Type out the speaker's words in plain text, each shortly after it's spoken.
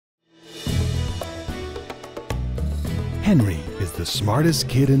Henry is the smartest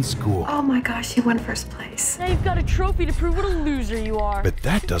kid in school. Oh my gosh, you won first place. Now you've got a trophy to prove what a loser you are. But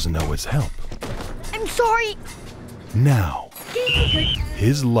that doesn't always help. I'm sorry. Now,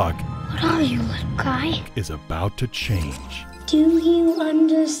 his luck What are you, little guy? is about to change. Do you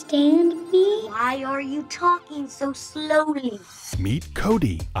understand me? Why are you talking so slowly? Meet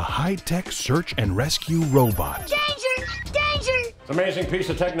Cody, a high-tech search and rescue robot. Danger! Danger! It's an amazing piece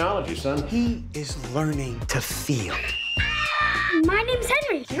of technology, son. He is learning to feel. My name's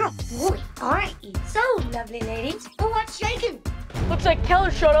Henry. You're a boy, aren't you? So lovely, ladies. But what's shaking? Looks like Keller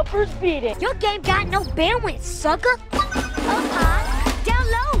showed up for his beating. Your game got no bandwidth, sucker. Up high, down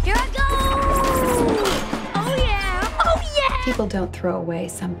low, here I go! Oh yeah! Oh yeah! People don't throw away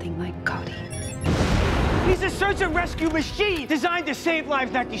something like Cody. He's a search and rescue machine designed to save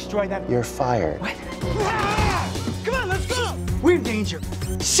lives, not destroy them. You're fired. What? Come on, let's go! We're in danger.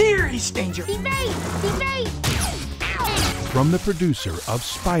 Serious danger. Evade! Evade! From the producer of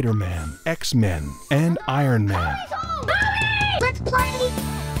Spider-Man, X-Men, and Iron Man. Let's play!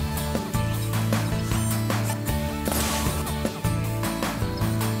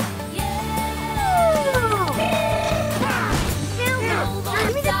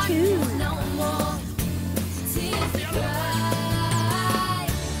 Give me the tune.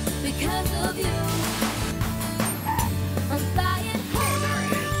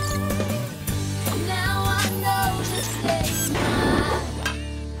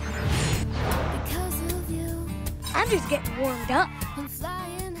 I'm just getting warmed up.